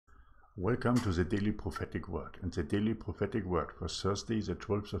Welcome to the Daily Prophetic Word. And the Daily Prophetic Word for Thursday, the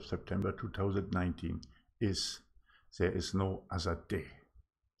 12th of September 2019 is, there is no other day.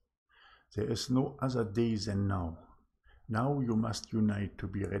 There is no other day than now. Now you must unite to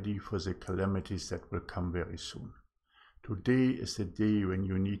be ready for the calamities that will come very soon. Today is the day when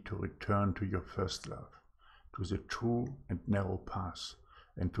you need to return to your first love, to the true and narrow path,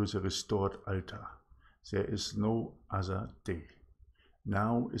 and to the restored altar. There is no other day.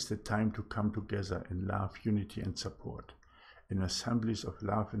 Now is the time to come together in love, unity and support, in assemblies of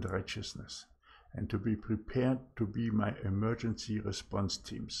love and righteousness, and to be prepared to be my emergency response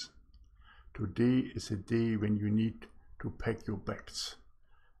teams. Today is a day when you need to pack your bags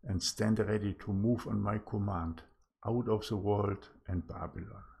and stand ready to move on my command out of the world and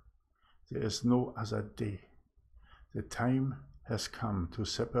Babylon. There is no other day. The time has come to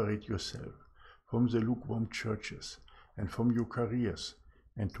separate yourself from the lukewarm churches and from your careers,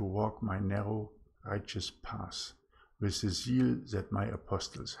 and to walk my narrow, righteous path with the zeal that my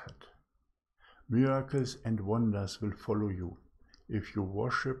apostles had. Miracles and wonders will follow you if you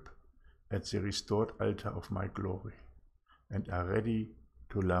worship at the restored altar of my glory and are ready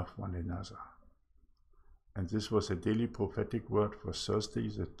to love one another. And this was a daily prophetic word for Thursday,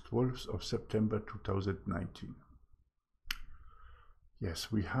 the 12th of September 2019. Yes,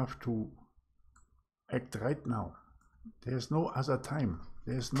 we have to act right now. There's no other time.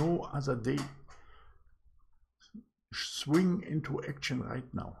 There's no other day. Swing into action right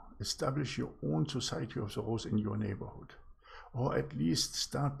now. Establish your own society of the rose in your neighborhood. Or at least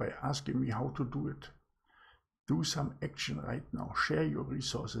start by asking me how to do it. Do some action right now. Share your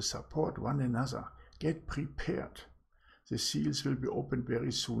resources. Support one another. Get prepared. The seals will be opened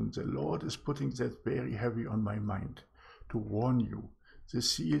very soon. The Lord is putting that very heavy on my mind to warn you. The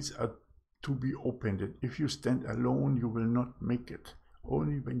seals are to be opened, and if you stand alone, you will not make it.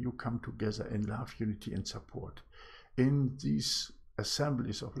 Only when you come together in love, unity and support, in these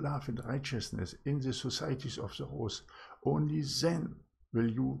assemblies of love and righteousness, in the societies of the rose, only then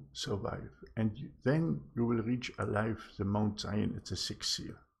will you survive, and then you will reach alive the Mount Zion at the sixth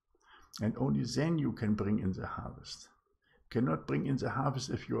seal. And only then you can bring in the harvest. You cannot bring in the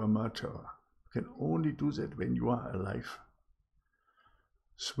harvest if you are a murderer. You can only do that when you are alive.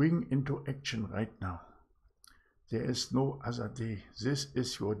 Swing into action right now. There is no other day. This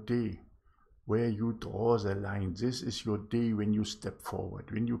is your day where you draw the line. This is your day when you step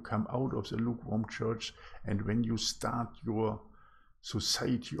forward, when you come out of the lukewarm church, and when you start your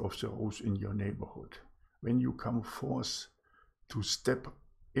society of the rose in your neighborhood. When you come forth to step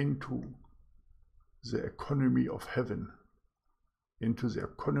into the economy of heaven, into the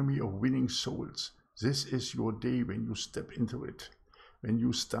economy of winning souls. This is your day when you step into it. When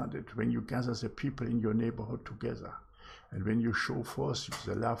you start it, when you gather the people in your neighborhood together, and when you show forth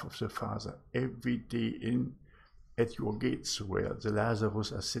the love of the Father every day at your gates, where the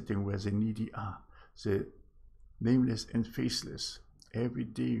Lazarus are sitting, where the needy are, the nameless and faceless, every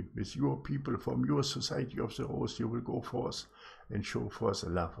day with your people from your society of the rose, you will go forth and show forth the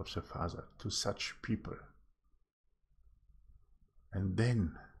love of the Father to such people. And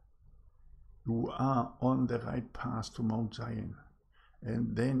then you are on the right path to Mount Zion.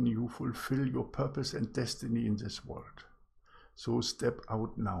 And then you fulfill your purpose and destiny in this world. So step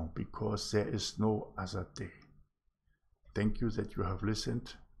out now, because there is no other day. Thank you that you have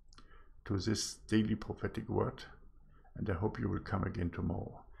listened to this daily prophetic word, and I hope you will come again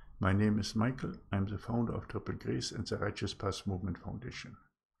tomorrow. My name is Michael. I'm the founder of Triple Grace and the Righteous Path Movement Foundation.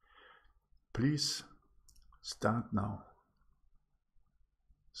 Please start now.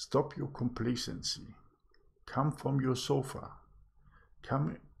 Stop your complacency. Come from your sofa.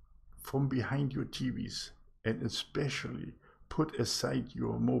 Come from behind your TVs, and especially put aside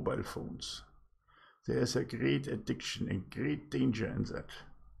your mobile phones. There is a great addiction and great danger in that.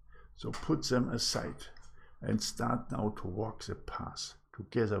 So put them aside and start now to walk the path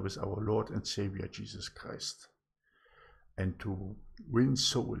together with our Lord and Savior Jesus Christ, and to win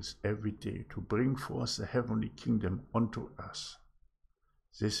souls every day, to bring forth the heavenly kingdom onto us.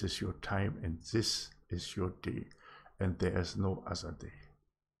 This is your time and this is your day. And there is no other day.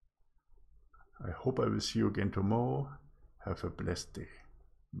 I hope I will see you again tomorrow. Have a blessed day.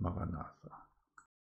 Maranatha.